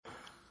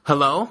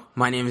Hello,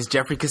 my name is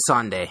Jeffrey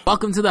Kasande.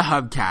 Welcome to the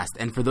Hubcast,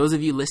 and for those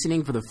of you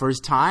listening for the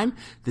first time,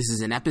 this is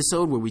an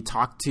episode where we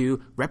talk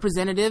to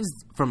representatives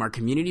from our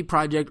community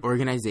project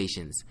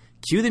organizations.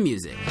 Cue the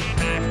music.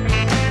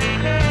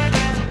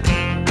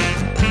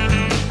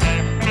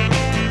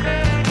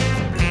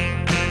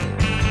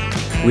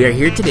 We are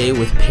here today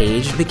with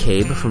Paige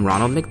McCabe from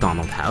Ronald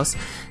McDonald House,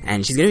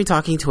 and she's going to be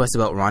talking to us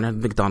about Ronald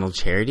McDonald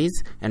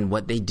Charities and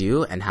what they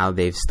do and how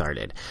they've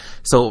started.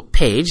 So,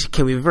 Paige,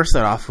 can we first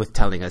start off with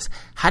telling us,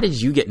 how did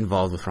you get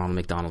involved with Ronald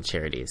McDonald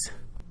Charities?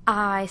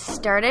 I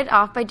started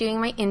off by doing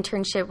my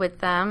internship with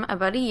them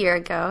about a year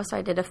ago, so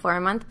I did a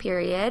 4-month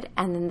period,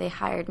 and then they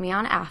hired me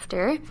on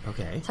after.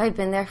 Okay. So I've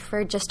been there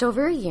for just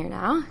over a year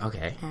now.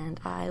 Okay. And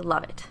I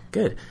love it.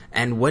 Good.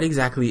 And what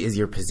exactly is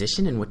your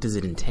position, and what does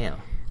it entail?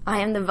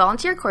 I am the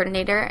volunteer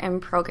coordinator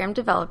and program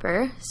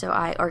developer, so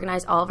I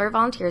organize all of our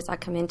volunteers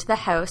that come into the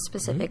house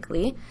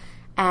specifically,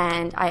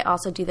 and I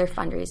also do their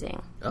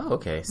fundraising. Oh,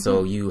 okay.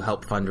 So you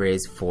help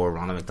fundraise for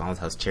Ronald McDonald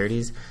House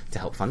Charities to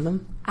help fund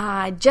them?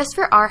 Just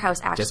for our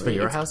house, actually. Just for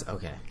your house?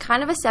 Okay.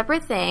 Kind of a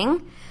separate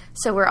thing.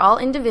 So we're all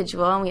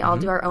individual, and we all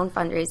do our own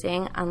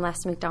fundraising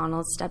unless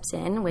McDonald's steps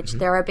in, which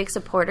they're our big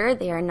supporter.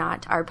 They are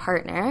not our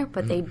partner,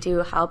 but they do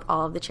help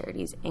all of the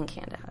charities in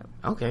Canada.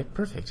 Okay,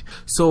 perfect.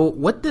 So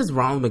what does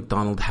Ronald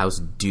McDonald House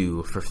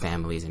do for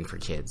families and for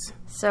kids?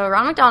 So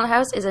Ronald McDonald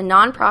House is a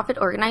nonprofit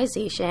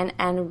organization,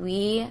 and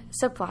we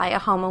supply a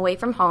home away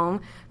from home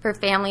for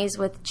families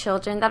with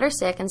children that are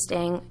sick and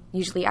staying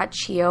usually at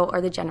CHEO or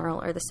the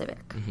General or the Civic.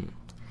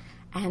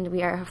 And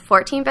we are a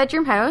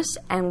 14-bedroom house,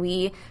 and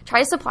we try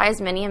to supply as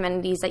many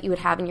amenities that you would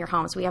have in your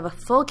home. So we have a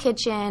full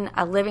kitchen,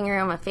 a living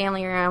room, a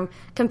family room,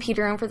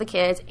 computer room for the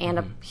kids, and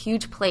a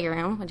huge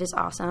playroom, which is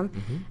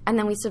awesome. And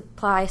then we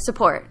supply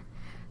support.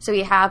 So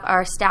we have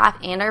our staff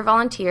and our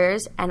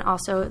volunteers and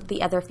also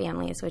the other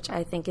families, which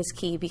I think is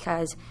key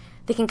because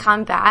they can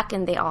come back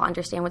and they all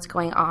understand what's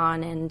going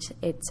on, and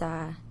it's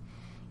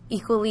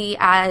equally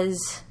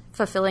as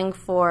fulfilling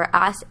for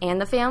us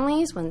and the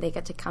families when they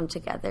get to come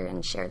together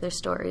and share their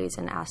stories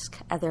and ask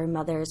other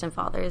mothers and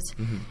fathers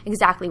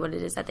exactly what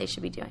it is that they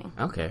should be doing.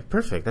 Okay,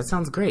 perfect. That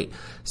sounds great.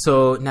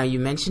 So now you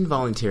mentioned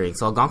volunteering.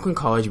 So Algonquin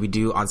College, we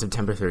do on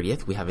September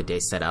 30th, we have a day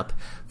set up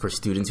for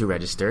students who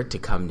register to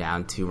come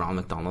down to Ronald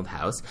McDonald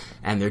House,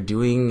 and they're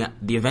doing,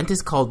 the event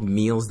is called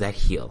Meals That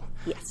Heal.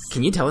 Yes.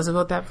 Can you tell us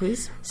about that,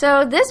 please?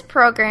 So this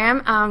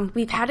program,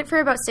 we've had it for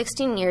about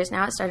 16 years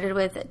now. It started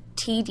with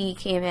TD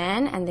came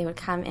in, and they would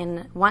come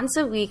in once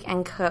a week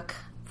and cook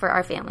for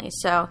our families.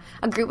 So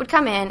a group would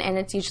come in, and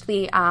it's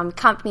usually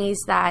companies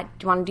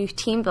that want to do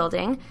team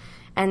building,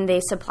 and they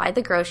supply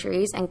the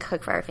groceries and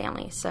cook for our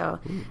families. So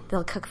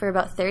they'll cook for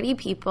about 30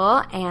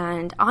 people,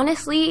 and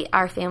honestly,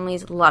 our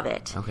families love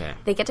it. Okay.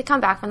 They get to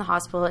come back from the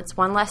hospital. It's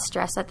one less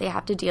stress that they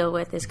have to deal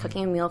with is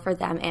cooking a meal for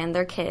them and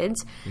their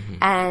kids,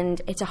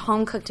 and it's a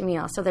home-cooked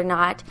meal. So they're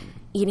not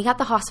eating at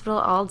the hospital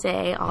all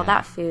day, all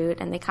that food,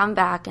 and they come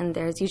back, and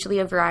there's usually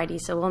a variety.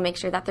 So we'll make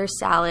sure that there's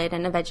salad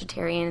and a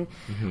vegetarian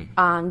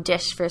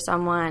dish for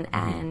someone,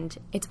 and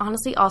it's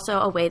honestly also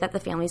a way that the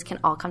families can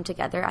all come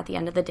together at the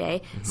end of the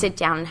day, sit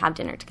down and have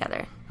dinner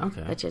together,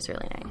 which is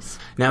really nice.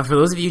 Now, for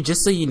those of you,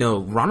 just so you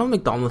know, Ronald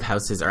McDonald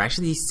houses are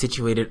actually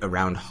situated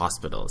around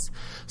hospitals.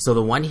 So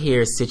the one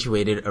here is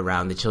situated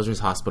around the Children's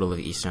Hospital of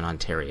Eastern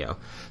Ontario.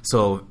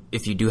 So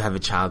if you do have a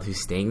child who's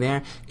staying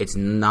there, it's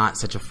not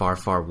such a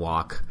far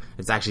walk.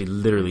 It's actually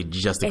literally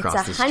just across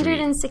the street. It's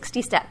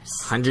 160 steps.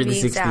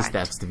 160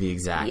 steps to be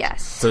exact.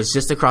 Yes. So it's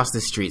just across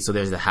the street. So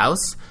there's the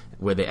house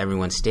where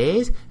everyone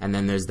stays, and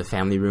then there's the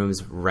family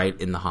rooms right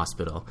in the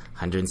hospital,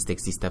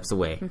 160 steps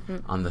away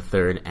on the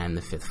 3rd and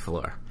the 5th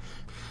floor.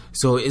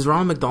 So is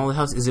Ronald McDonald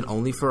House, is it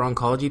only for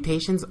oncology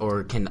patients,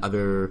 or can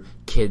other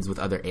kids with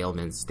other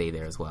ailments stay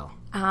there as well?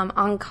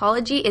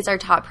 Oncology is our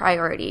top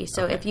priority.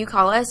 So if you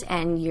call us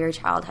and your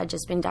child had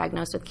just been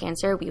diagnosed with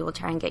cancer, we will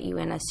try and get you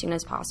in as soon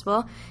as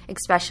possible,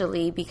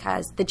 especially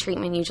because the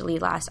treatment usually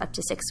lasts up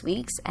to 6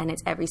 weeks, and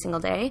it's every single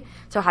day.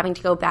 So having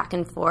to go back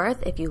and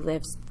forth, if you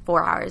live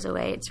 4 hours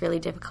away, it's really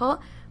difficult.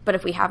 But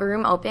if we have a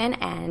room open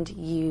and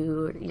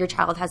your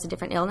child has a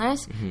different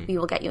illness, we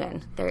will get you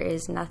in. There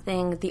is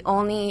nothing. The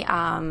only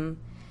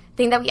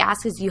thing that we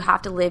ask is you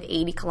have to live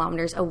 80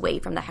 kilometers away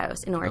from the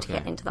house in order to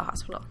get into the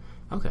hospital.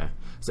 Okay.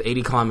 So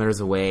 80 kilometers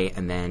away,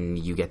 and then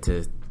you get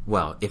to,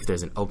 well, if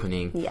there's an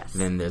opening,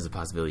 then there's a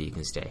possibility you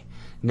can stay.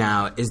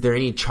 Now, is there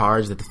any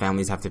charge that the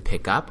families have to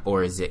pick up,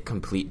 or is it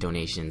complete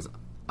donations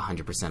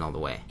 100% all the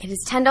way? It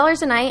is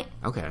 $10 a night.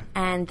 Okay.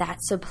 And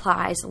that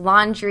supplies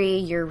laundry,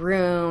 your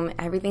room,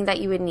 everything that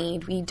you would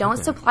need. We don't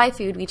supply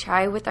food. We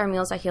try with our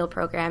Meals That Heal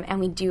program, and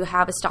we do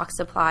have a stock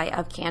supply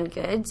of canned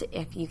goods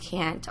if you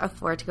can't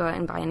afford to go out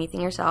and buy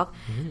anything yourself.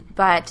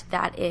 But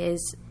that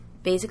is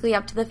basically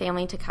up to the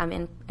family to come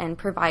in and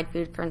provide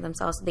food for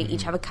themselves. They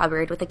each have a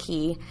cupboard with a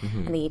key,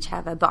 and they each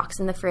have a box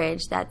in the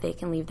fridge that they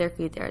can leave their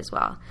food there as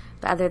well.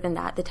 But other than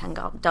that, the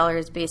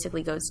 $10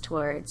 basically goes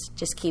towards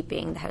just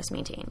keeping the house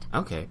maintained.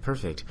 Okay,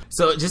 perfect.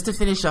 So just to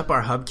finish up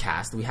our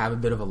Hubcast, we have a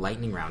bit of a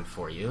lightning round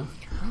for you.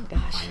 Oh,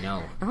 gosh. I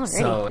know. Alrighty.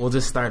 So we'll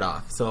just start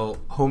off. So,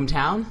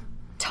 hometown?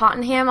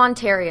 Tottenham,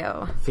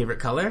 Ontario. Favorite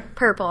color?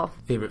 Purple.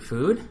 Favorite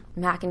food?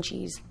 Mac and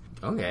cheese.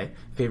 Okay.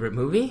 Favorite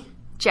movie?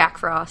 Jack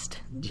Frost.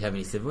 Do you have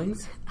any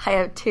siblings? I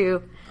have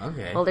 2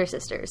 Okay. older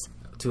sisters.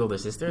 2 older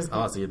sisters?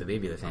 Oh, so you're the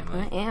baby of the family.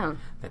 I am.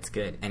 That's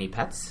good. Any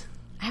pets?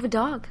 I have a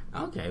dog.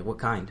 Okay. What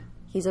kind?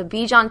 He's a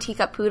Bichon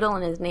teacup poodle,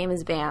 and his name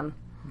is Bam.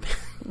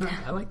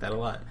 I like that a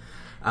lot.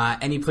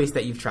 Any place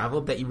that you've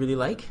traveled that you really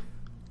like?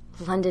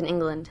 London,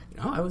 England.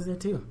 Oh, I was there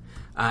too.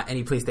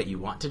 Any place that you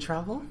want to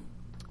travel?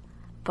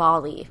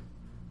 Bali.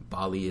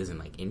 Bali is in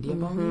like India,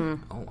 Bali?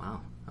 Oh, wow.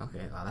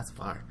 Okay, wow, that's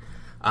far.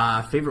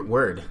 Favorite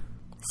word?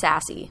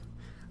 Sassy.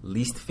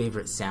 Least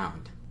favorite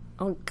sound?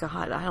 Oh,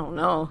 God, I don't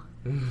know.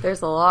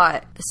 There's a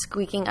lot. The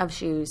squeaking of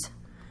shoes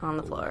on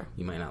the floor.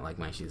 You might not like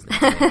my shoes.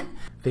 Then.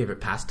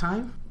 Favorite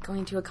pastime?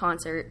 Going to a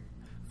concert.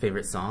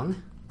 Favorite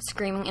song?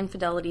 Screaming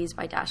Infidelities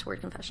by Dashboard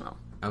Confessional.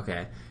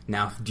 Okay.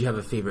 Now, do you have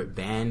a favorite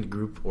band,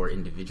 group, or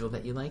individual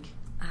that you like?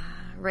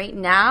 Right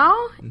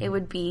now, it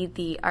would be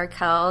the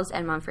Arkells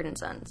and Mumford &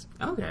 Sons.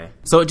 Okay.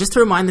 So just to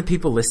remind the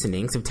people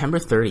listening, September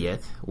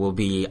 30th will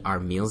be our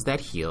Meals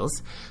That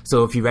Heals.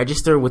 So if you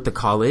register with the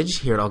college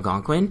here at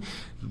Algonquin,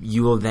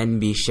 you will then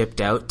be shipped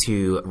out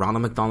to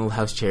Ronald McDonald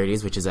House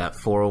Charities, which is at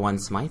 401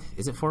 Smythe.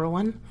 Is it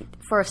 401?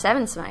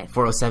 407 Smythe.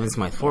 407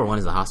 Smythe. 401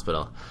 is the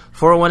hospital.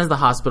 401 is the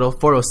hospital.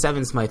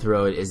 407 Smythe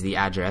Road is the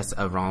address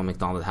of Ronald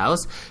McDonald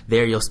House.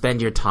 There you'll spend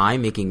your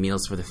time making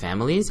meals for the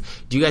families.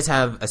 Do you guys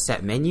have a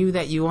set menu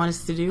that you want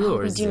us to do?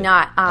 Or we do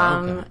not.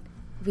 Okay.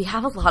 We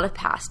have a lot of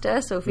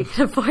pasta, so if we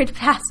could avoid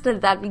pasta,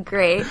 that'd be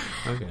great.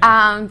 Okay.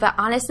 But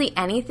honestly,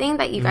 anything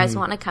that you guys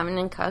want to come in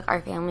and cook,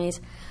 our families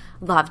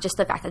love just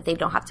the fact that they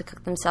don't have to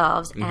cook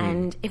themselves.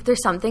 And if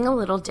there's something a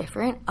little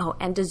different,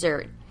 and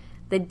dessert.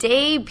 The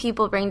day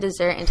people bring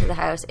dessert into the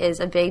house is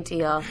a big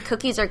deal.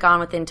 Cookies are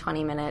gone within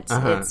 20 minutes.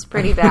 It's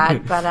pretty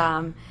bad.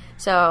 But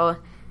so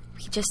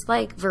we just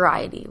like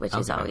variety, which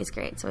is always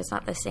great. So it's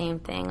not the same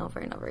thing over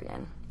and over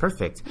again.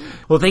 Perfect.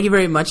 Well, thank you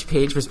very much,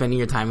 Paige, for spending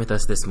your time with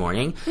us this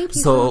morning. Thank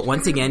you so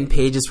once again,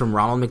 Paige is from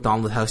Ronald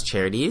McDonald House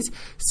Charities.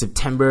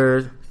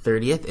 September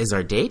 30th is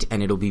our date,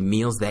 and it'll be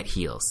Meals That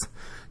Heals.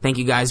 Thank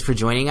you guys for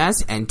joining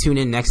us, and tune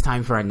in next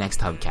time for our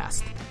next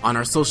Hubcast. On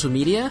our social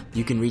media,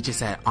 you can reach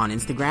us on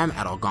Instagram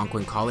at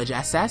Algonquin College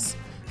SS,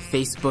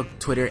 Facebook,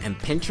 Twitter, and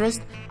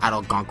Pinterest at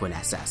Algonquin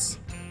SS.